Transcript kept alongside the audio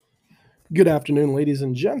Good afternoon, ladies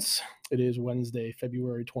and gents. It is Wednesday,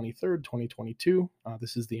 February 23rd, 2022.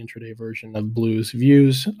 This is the intraday version of Blues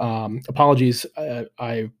Views. Apologies.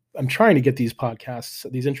 I'm trying to get these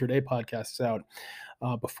intraday podcasts out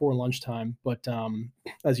before lunchtime. But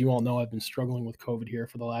as you all know, I've been struggling with COVID here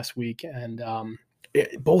for the last week. And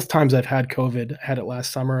both times I've had COVID, had it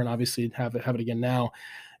last summer and obviously have it again now.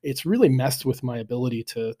 It's really messed with my ability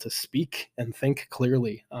to speak and think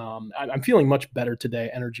clearly. I'm feeling much better today,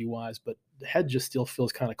 energy wise, but the head just still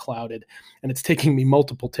feels kind of clouded, and it's taking me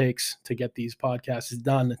multiple takes to get these podcasts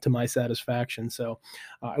done to my satisfaction. So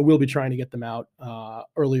I will be trying to get them out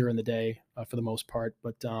earlier in the day for the most part.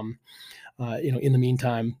 But in the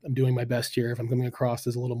meantime, I'm doing my best here. If I'm coming across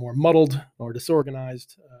as a little more muddled or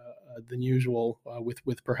disorganized than usual,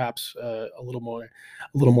 with perhaps a little more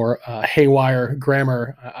haywire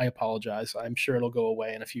grammar, I apologize. I'm sure it'll go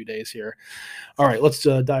away in a few days here. All right, let's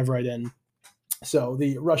dive right in. So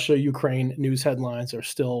the Russia-Ukraine news headlines are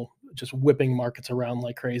still just whipping markets around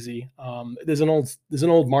like crazy. There's an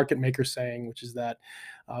old market maker saying, which is that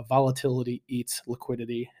volatility eats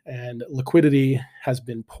liquidity, and liquidity has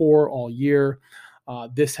been poor all year.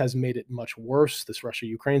 This has made it much worse, this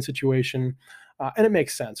Russia-Ukraine situation. And it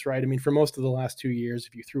makes sense, right? I mean, for most of the last 2 years,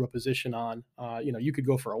 if you threw a position on, you could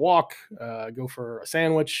go for a walk, go for a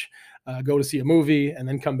sandwich, go to see a movie, and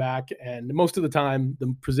then come back. And most of the time,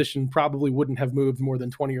 the position probably wouldn't have moved more than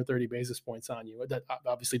 20 or 30 basis points on you, that,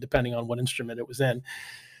 obviously depending on what instrument it was in.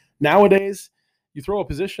 Nowadays, you throw a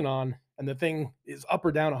position on, and the thing is up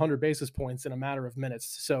or down 100 basis points in a matter of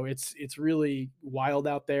minutes. So it's really wild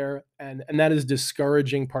out there, and that is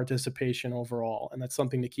discouraging participation overall, and that's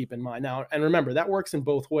something to keep in mind. Now, and remember, that works in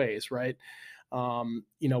both ways, right?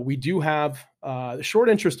 We do have short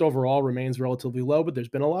interest overall remains relatively low, but there's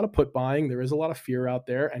been a lot of put buying. There is a lot of fear out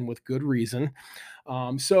there, and with good reason.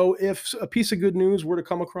 So if a piece of good news were to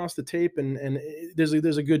come across the tape, and there's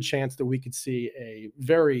a good chance that we could see a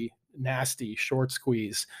very nasty short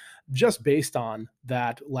squeeze just based on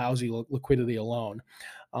that lousy liquidity alone.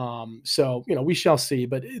 So we shall see.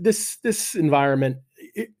 But this environment,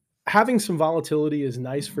 having some volatility is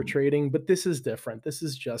nice for trading, but this is different. This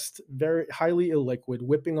is just very highly illiquid,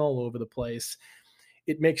 whipping all over the place.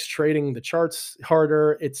 It makes trading the charts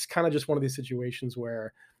harder. It's kind of just one of these situations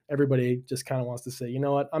where everybody just kind of wants to say, you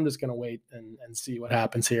know what, I'm just going to wait and see what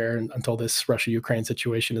happens here until this Russia-Ukraine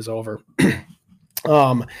situation is over.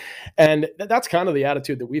 And that's kind of the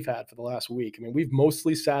attitude that we've had for the last week. I mean, we've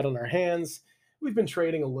mostly sat on our hands. We've been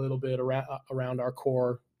trading a little bit around our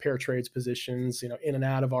core pair trades positions, in and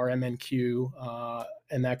out of our MNQ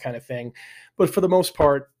and that kind of thing. But for the most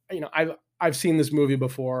part, I've seen this movie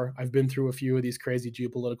before. I've been through a few of these crazy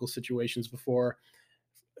geopolitical situations before.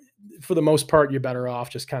 For the most part, you're better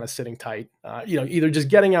off just kind of sitting tight, either just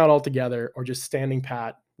getting out altogether or just standing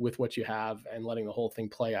pat with what you have and letting the whole thing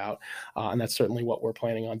play out. And that's certainly what we're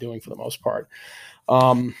planning on doing for the most part.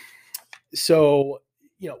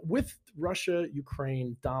 With Russia,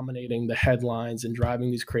 Ukraine dominating the headlines and driving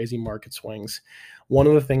these crazy market swings, one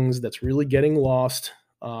of the things that's really getting lost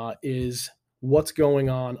is what's going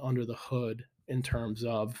on under the hood in terms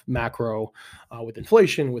of macro, with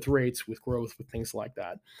inflation, with rates, with growth, with things like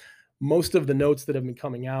that. Most of the notes that have been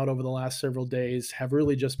coming out over the last several days have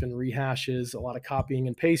really just been rehashes, a lot of copying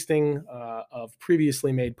and pasting of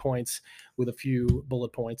previously made points, with a few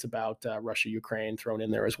bullet points about Russia, Ukraine thrown in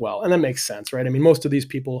there as well. And that makes sense, right? I mean, most of these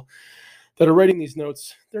people that are writing these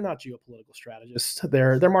notes, they're not geopolitical strategists.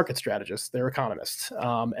 They're market strategists. They're economists.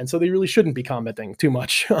 And so they really shouldn't be commenting too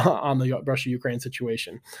much on the Russia-Ukraine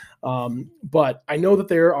situation. But I know that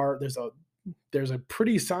there's a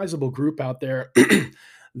pretty sizable group out there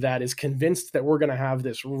that is convinced that we're going to have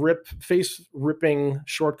this face-ripping,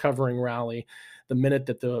 short-covering rally the minute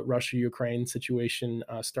that the Russia-Ukraine situation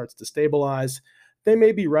starts to stabilize. They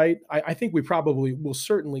may be right. I think we probably will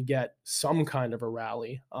certainly get some kind of a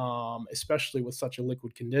rally, especially with such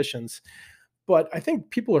illiquid conditions. But I think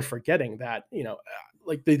people are forgetting that,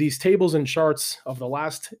 these tables and charts of the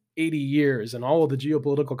last 80 years and all of the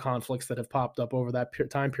geopolitical conflicts that have popped up over that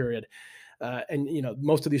time period.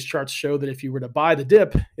 Most of these charts show that if you were to buy the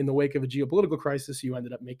dip in the wake of a geopolitical crisis, you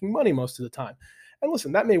ended up making money most of the time. And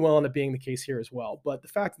listen, that may well end up being the case here as well. But the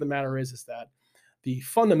fact of the matter is that the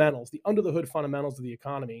fundamentals, the under the hood fundamentals of the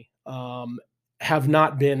economy, have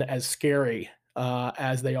not been as scary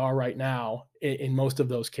as they are right now in most of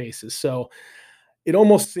those cases. So it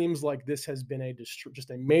almost seems like this has been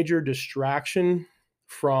just a major distraction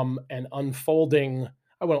from an unfolding,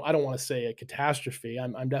 I don't want to say a catastrophe.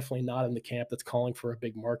 I'm definitely not in the camp that's calling for a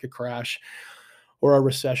big market crash or a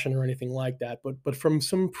recession or anything like that, but from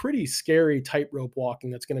some pretty scary tightrope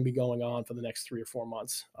walking that's going to be going on for the next 3 or 4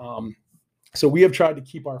 months. So we have tried to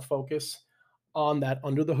keep our focus on that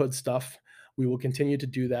under the hood stuff. We will continue to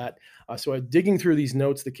do that. So digging through these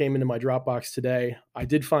notes that came into my Dropbox today, I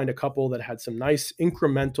did find a couple that had some nice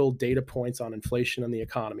incremental data points on inflation and the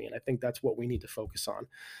economy. And I think that's what we need to focus on.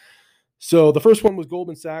 So the first one was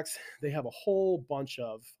Goldman Sachs. They have a whole bunch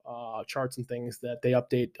of charts and things that they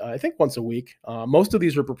update, I think, once a week. Most of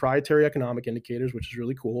these are proprietary economic indicators, which is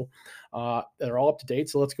really cool. They're all up to date.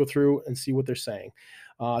 So let's go through and see what they're saying.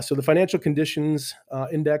 So the financial conditions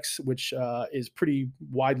index, which is pretty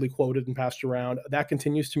widely quoted and passed around, that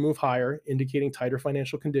continues to move higher, indicating tighter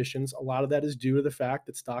financial conditions. A lot of that is due to the fact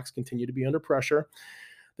that stocks continue to be under pressure.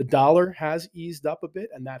 The dollar has eased up a bit,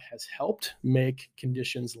 and that has helped make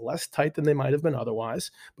conditions less tight than they might have been otherwise.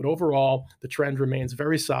 But overall, the trend remains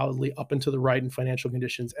very solidly up and to the right in financial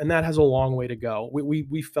conditions, and that has a long way to go.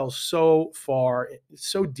 We fell so far,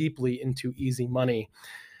 so deeply into easy money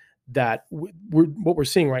that what we're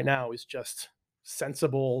seeing right now is just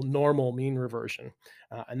sensible, normal mean reversion.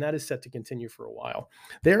 And that is set to continue for a while.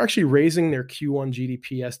 They're actually raising their Q1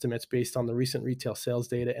 GDP estimates based on the recent retail sales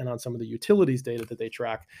data and on some of the utilities data that they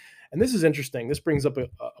track. And this is interesting. This brings up a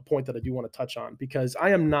point that I do want to touch on, because I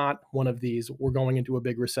am not one of these, we're going into a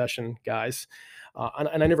big recession guys.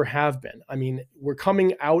 And I never have been. I mean, we're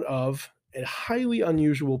coming out of a highly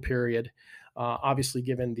unusual period. Obviously,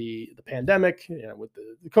 given the pandemic, with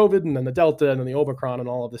the COVID and then the Delta and then the Omicron and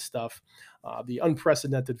all of this stuff, the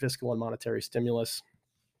unprecedented fiscal and monetary stimulus.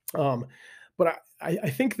 But I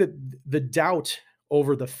think that the doubt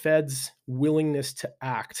over the Fed's willingness to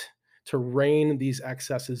act, to rein these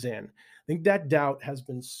excesses in, I think that doubt has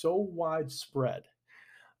been so widespread.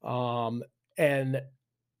 And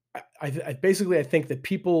I basically, I think that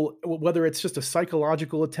people, whether it's just a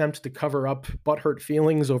psychological attempt to cover up butthurt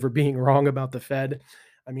feelings over being wrong about the Fed.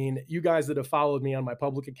 I mean, you guys that have followed me on my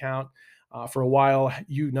public account for a while,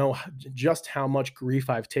 you know just how much grief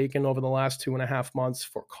I've taken over the last 2.5 months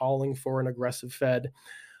for calling for an aggressive Fed.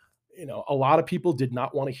 A lot of people did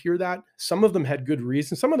not want to hear that. Some of them had good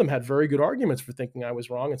reasons. Some of them had very good arguments for thinking I was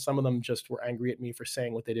wrong. And some of them just were angry at me for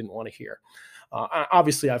saying what they didn't want to hear.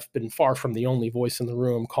 Obviously, I've been far from the only voice in the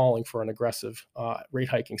room calling for an aggressive rate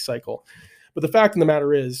hiking cycle. But the fact of the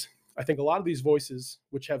matter is, I think a lot of these voices,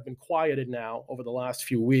 which have been quieted now over the last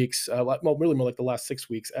few weeks, really more like the last 6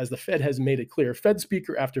 weeks, as the Fed has made it clear, Fed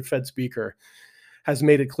speaker after Fed speaker has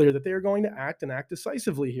made it clear that they are going to act and act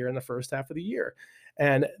decisively here in the first half of the year.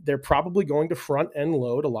 And they're probably going to front end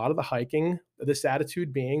load a lot of the hiking, this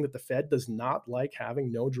attitude being that the Fed does not like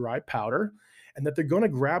having no dry powder, and that they're going to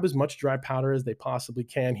grab as much dry powder as they possibly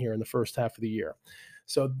can here in the first half of the year.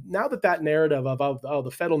 So now that narrative of, oh,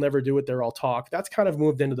 the Fed will never do it, they're all talk, that's kind of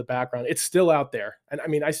moved into the background. It's still out there. And I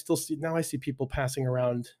mean, I see people passing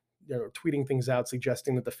around, tweeting things out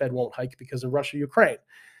suggesting that the Fed won't hike because of Russia, Ukraine,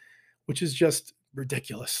 which is just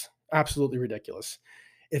ridiculous, absolutely ridiculous.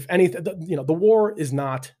 If anything, the war is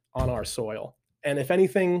not on our soil. And if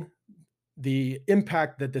anything, the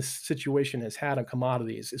impact that this situation has had on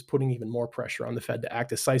commodities is putting even more pressure on the Fed to act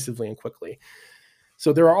decisively and quickly.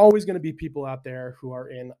 So there are always going to be people out there who are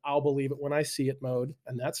in I'll believe it when I see it mode,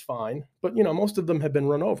 and that's fine. But most of them have been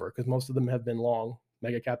run over because most of them have been long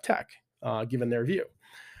mega cap tech, given their view.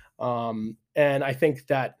 And I think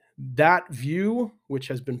that view, which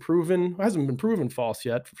hasn't been proven false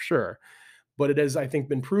yet for sure, but it has, I think,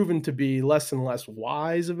 been proven to be less and less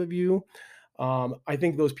wise of a view. I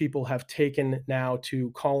think those people have taken now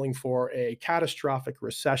to calling for a catastrophic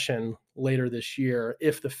recession later this year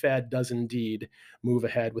if the Fed does indeed move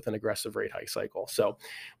ahead with an aggressive rate hike cycle. So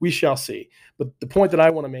we shall see. But the point that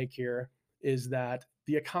I want to make here is that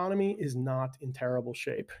the economy is not in terrible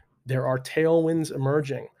shape. There are tailwinds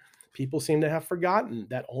emerging. People seem to have forgotten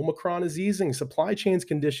that Omicron is easing. Supply chain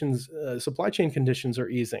conditions are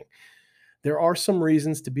easing. There are some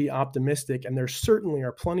reasons to be optimistic, and there certainly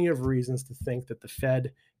are plenty of reasons to think that the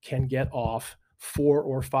Fed can get off 4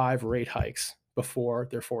 or 5 rate hikes before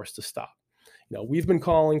they're forced to stop. We've been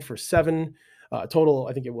calling for 7 total,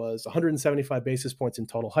 I think it was 175 basis points in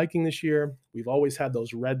total hiking this year. We've always had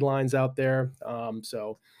those red lines out there.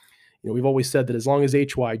 We've always said that as long as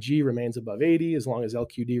HYG remains above 80, as long as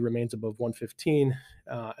LQD remains above 115,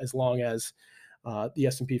 as long as the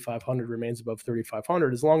S&P 500 remains above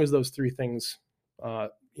 3,500. As long as those 3 things,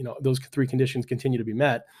 those 3 conditions continue to be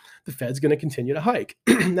met, the Fed's going to continue to hike.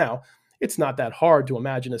 Now, it's not that hard to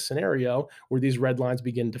imagine a scenario where these red lines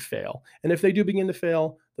begin to fail. And if they do begin to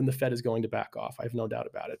fail, then the Fed is going to back off. I have no doubt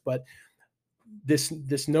about it. But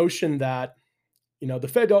this notion that, the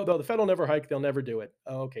Fed will never hike, they'll never do it.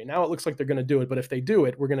 Okay, now it looks like they're going to do it. But if they do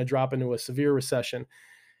it, we're going to drop into a severe recession.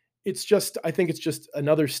 I think it's just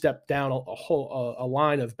another step down a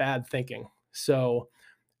line of bad thinking So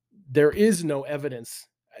there is no evidence.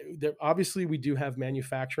 There, obviously, we do have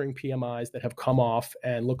manufacturing PMIs that have come off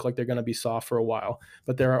and look like they're going to be soft for a while,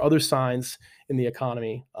 but there are other signs in the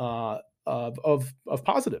economy of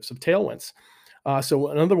positives, of tailwinds. So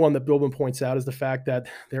another one that Goldman points out is the fact that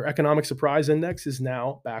their economic surprise index is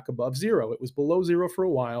now back above zero. It was below zero for a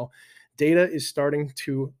while. Data is starting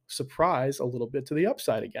to surprise a little bit to the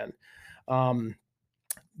upside again.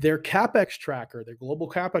 Their capex tracker, their global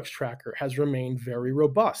capex tracker, has remained very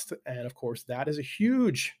robust, and of course, that is a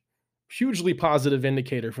hugely positive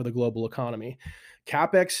indicator for the global economy.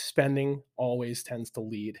 Capex spending always tends to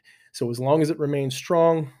lead, so as long as it remains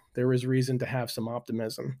strong, there is reason to have some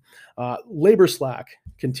optimism. Labor slack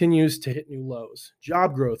continues to hit new lows.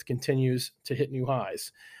 Job growth continues to hit new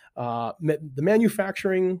highs. The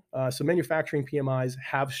manufacturing PMIs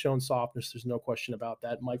have shown softness. There's no question about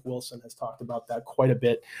that. Mike Wilson has talked about that quite a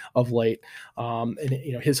bit of late. And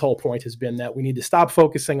his whole point has been that we need to stop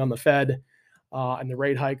focusing on the Fed and the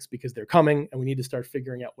rate hikes because they're coming, and we need to start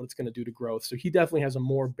figuring out what it's going to do to growth. So he definitely has a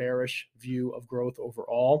more bearish view of growth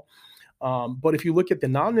overall. But if you look at the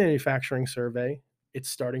non-manufacturing survey, it's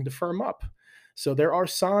starting to firm up. So there are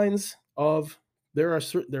signs of there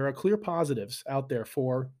are clear positives out there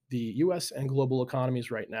for the U.S. and global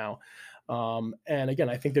economies right now. And again,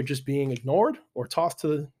 I think they're just being ignored or tossed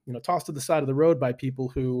to the side of the road by people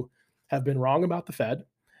who have been wrong about the Fed,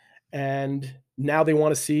 and now they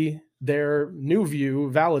want to see their new view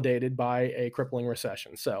validated by a crippling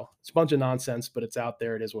recession. So it's a bunch of nonsense, but it's out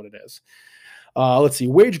there. It is what it is. Let's see,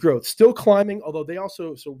 wage growth still climbing, although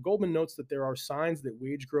so Goldman notes that there are signs that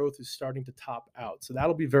wage growth is starting to top out. So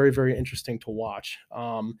that'll be very, very interesting to watch.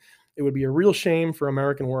 It would be a real shame for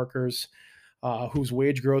American workers whose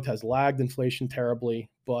wage growth has lagged inflation terribly,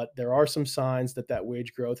 but there are some signs that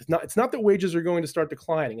wage growth, it's not that wages are going to start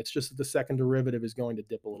declining. It's just that the second derivative is going to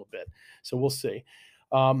dip a little bit. So we'll see.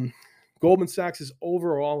 Goldman Sachs'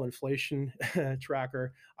 overall inflation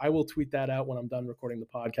tracker, I will tweet that out when I'm done recording the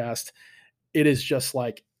podcast. It is just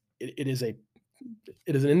like it is an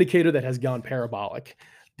indicator that has gone parabolic.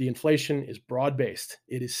 The inflation is broad-based.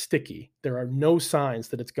 It is sticky. There are no signs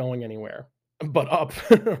that it's going anywhere but up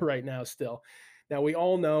right now still. Now, we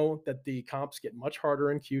all know that the comps get much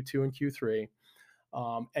harder in Q2 and Q3.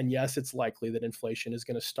 And yes, it's likely that inflation is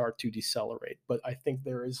going to start to decelerate. But I think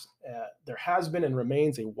there has been and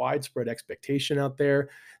remains a widespread expectation out there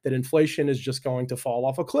that inflation is just going to fall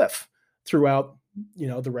off a cliff throughout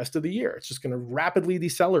the rest of the year. It's just going to rapidly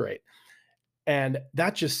decelerate. And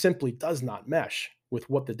that just simply does not mesh with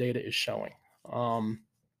what the data is showing. And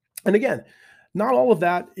again, not all of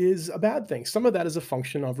that is a bad thing. Some of that is a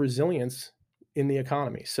function of resilience in the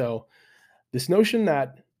economy. So this notion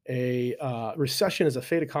that a recession is a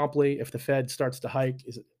fait accompli if the Fed starts to hike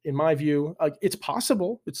is, in my view, it's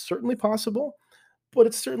possible. It's certainly possible. But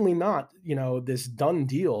it's certainly not, this done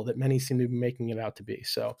deal that many seem to be making it out to be.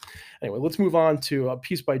 So anyway, let's move on to a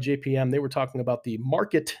piece by JPM. They were talking about the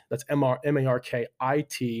market. That's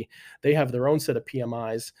M-A-R-K-I-T. They have their own set of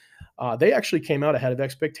PMIs. They actually came out ahead of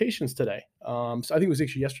expectations today. So I think it was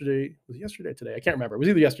actually yesterday. Was it yesterday or today? I can't remember. It was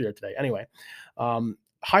either yesterday or today. Anyway,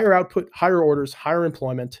 higher output, higher orders, higher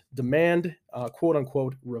employment, demand, quote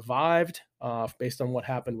unquote, revived based on what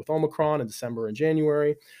happened with Omicron in December and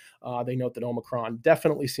January. They note that Omicron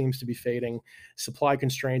definitely seems to be fading. Supply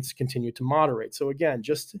constraints continue to moderate. So again,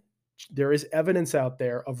 there is evidence out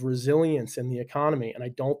there of resilience in the economy, and I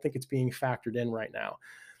don't think it's being factored in right now.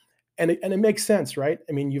 And it makes sense, right?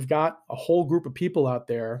 I mean, you've got a whole group of people out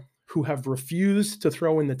there who have refused to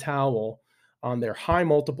throw in the towel on their high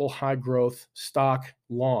multiple, high growth stock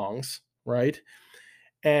longs, right?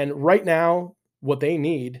 And right now, what they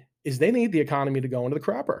need is the economy to go into the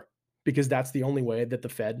crapper, because that's the only way that the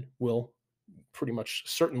Fed will pretty much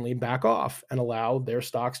certainly back off and allow their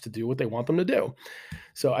stocks to do what they want them to do.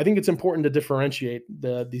 So I think it's important to differentiate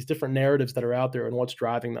these different narratives that are out there and what's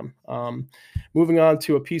driving them. Moving on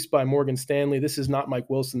to a piece by Morgan Stanley. This is not Mike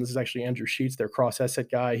Wilson. This is actually Andrew Sheets, their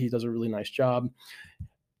cross-asset guy. He does a really nice job.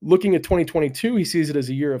 Looking at 2022, he sees it as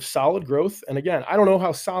a year of solid growth. And again, I don't know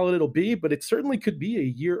how solid it'll be, but it certainly could be a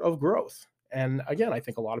year of growth. And again, I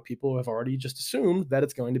think a lot of people have already just assumed that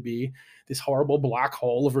it's going to be this horrible black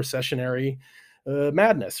hole of recessionary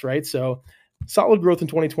madness, right? So solid growth in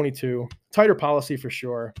 2022, tighter policy for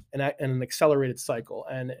sure, and an accelerated cycle.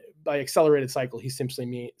 And by accelerated cycle, he simply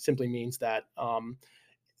means that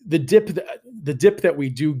the dip that we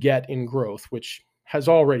do get in growth, which has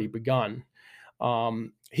already begun,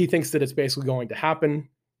 he thinks that it's basically going to happen.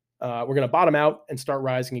 We're going to bottom out and start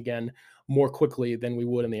rising again more quickly than we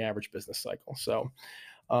would in the average business cycle. So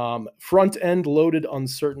front-end loaded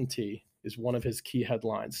uncertainty is one of his key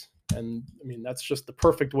headlines. And I mean, that's just the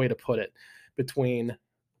perfect way to put it, between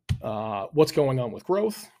what's going on with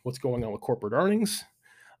growth, what's going on with corporate earnings.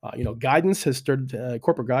 Guidance has started.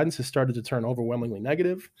 Corporate guidance has started to turn overwhelmingly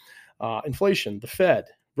negative. Inflation, the Fed,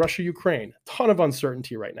 Russia, Ukraine, a ton of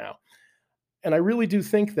uncertainty right now. And I really do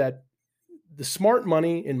think that the smart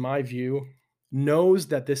money, in my view, knows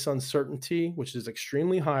that this uncertainty, which is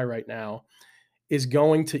extremely high right now, is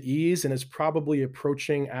going to ease and is probably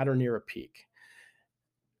approaching at or near a peak.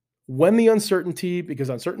 When the uncertainty, because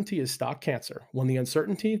uncertainty is stock cancer, when the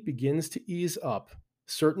uncertainty begins to ease up,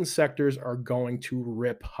 certain sectors are going to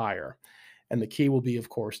rip higher. And the key will be, of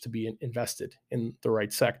course, to be invested in the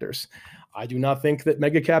right sectors. I do not think that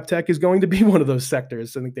mega cap tech is going to be one of those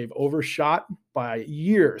sectors. I think they've overshot by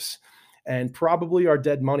years and probably are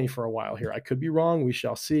dead money for a while here. I could be wrong. We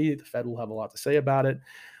shall see. The Fed will have a lot to say about it.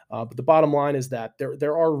 But the bottom line is that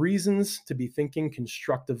there are reasons to be thinking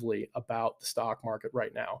constructively about the stock market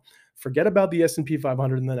right now. Forget about the S&P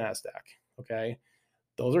 500 and the NASDAQ, okay?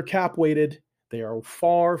 Those are cap weighted. They are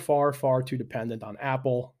far, far, far too dependent on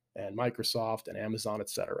Apple and Microsoft and Amazon, et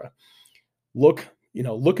cetera. Look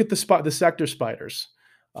at the sector spiders.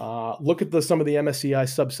 Look at some of the MSCI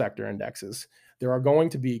subsector indexes. There are going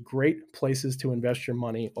to be great places to invest your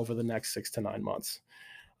money over the next 6 to 9 months.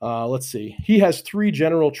 Let's see. He has 3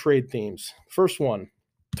 general trade themes. First one,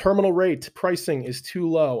 terminal rate pricing is too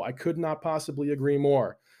low. I could not possibly agree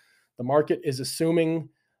more. The market is assuming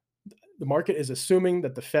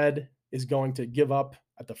that the Fed is going to give up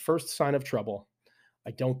at the first sign of trouble. I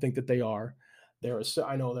don't think that they are.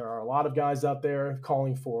 I know there are a lot of guys out there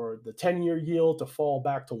calling for the 10-year yield to fall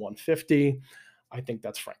back to 150. I think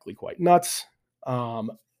that's frankly quite nuts.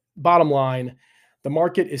 Bottom line, the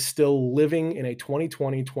market is still living in a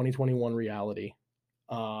 2020, 2021 reality,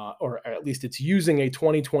 or at least it's using a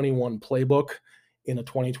 2021 playbook in a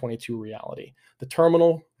 2022 reality. The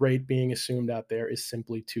terminal rate being assumed out there is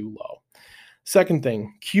simply too low. Second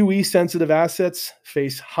thing, QE sensitive assets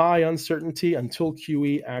face high uncertainty until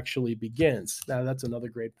QE actually begins. Now, that's another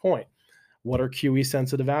great point. What are QE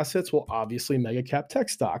sensitive assets? Well, obviously mega cap tech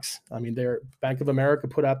stocks. I mean, Bank of America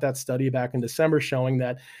put out that study back in December showing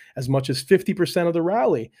that as much as 50% of the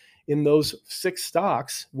rally in those 6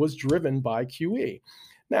 stocks was driven by QE.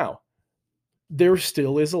 Now, there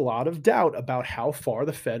still is a lot of doubt about how far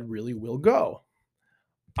the Fed really will go.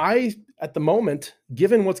 At the moment,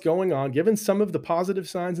 given what's going on, given some of the positive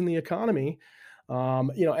signs in the economy,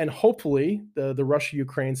 and hopefully the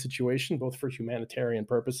Russia-Ukraine situation, both for humanitarian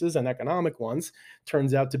purposes and economic ones,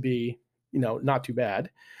 turns out to be, not too bad.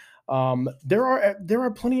 There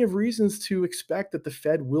are plenty of reasons to expect that the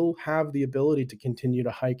Fed will have the ability to continue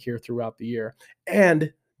to hike here throughout the year,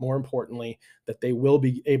 and more importantly, that they will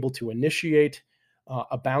be able to initiate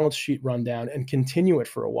a balance sheet rundown and continue it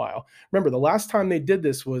for a while. Remember, the last time they did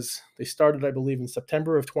this was they started, I believe, in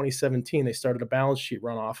September of 2017. They started a balance sheet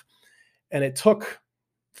runoff, and it took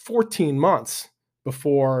 14 months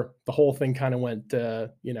before the whole thing kind of went,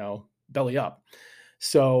 belly up.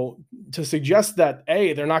 So to suggest that,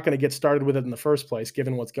 A, they're not going to get started with it in the first place,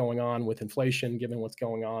 given what's going on with inflation, given what's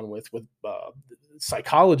going on with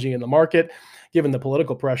psychology in the market, given the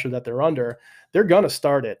political pressure that they're under, they're going to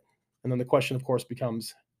start it. And then the question, of course,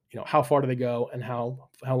 becomes, how far do they go and how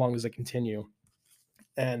long does it continue?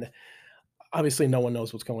 And obviously, no one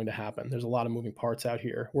knows what's going to happen. There's a lot of moving parts out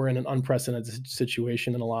here. We're in an unprecedented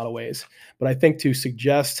situation in a lot of ways. But I think to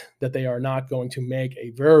suggest that they are not going to make a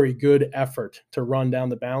very good effort to run down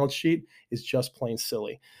the balance sheet is just plain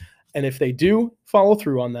silly. And if they do follow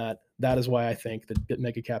through on that, that is why I think that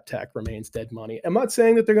mega cap tech remains dead money. I'm not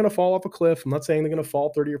saying that they're going to fall off a cliff. I'm not saying they're going to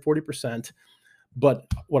fall 30 or 40%. But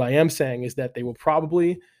what I am saying is that they will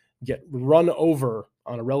probably get run over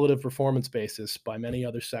on a relative performance basis by many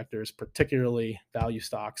other sectors, particularly value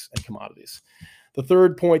stocks and commodities. The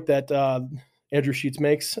third point that Andrew Sheets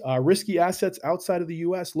makes, risky assets outside of the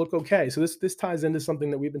U.S. look okay. So this ties into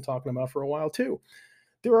something that we've been talking about for a while too.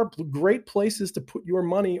 There are great places to put your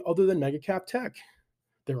money other than mega cap tech.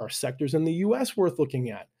 There are sectors in the U.S. worth looking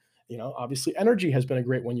at. Obviously energy has been a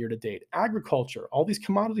great one year to date. Agriculture, all these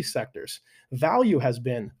commodity sectors. Value has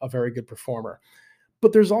been a very good performer.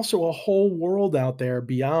 But there's also a whole world out there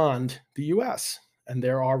beyond the US. And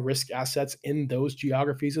there are risk assets in those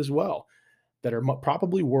geographies as well that are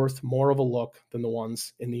probably worth more of a look than the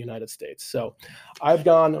ones in the United States. So I've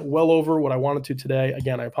gone well over what I wanted to today.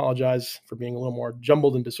 Again, I apologize for being a little more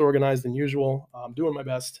jumbled and disorganized than usual. I'm doing my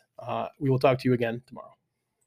best. We will talk to you again tomorrow.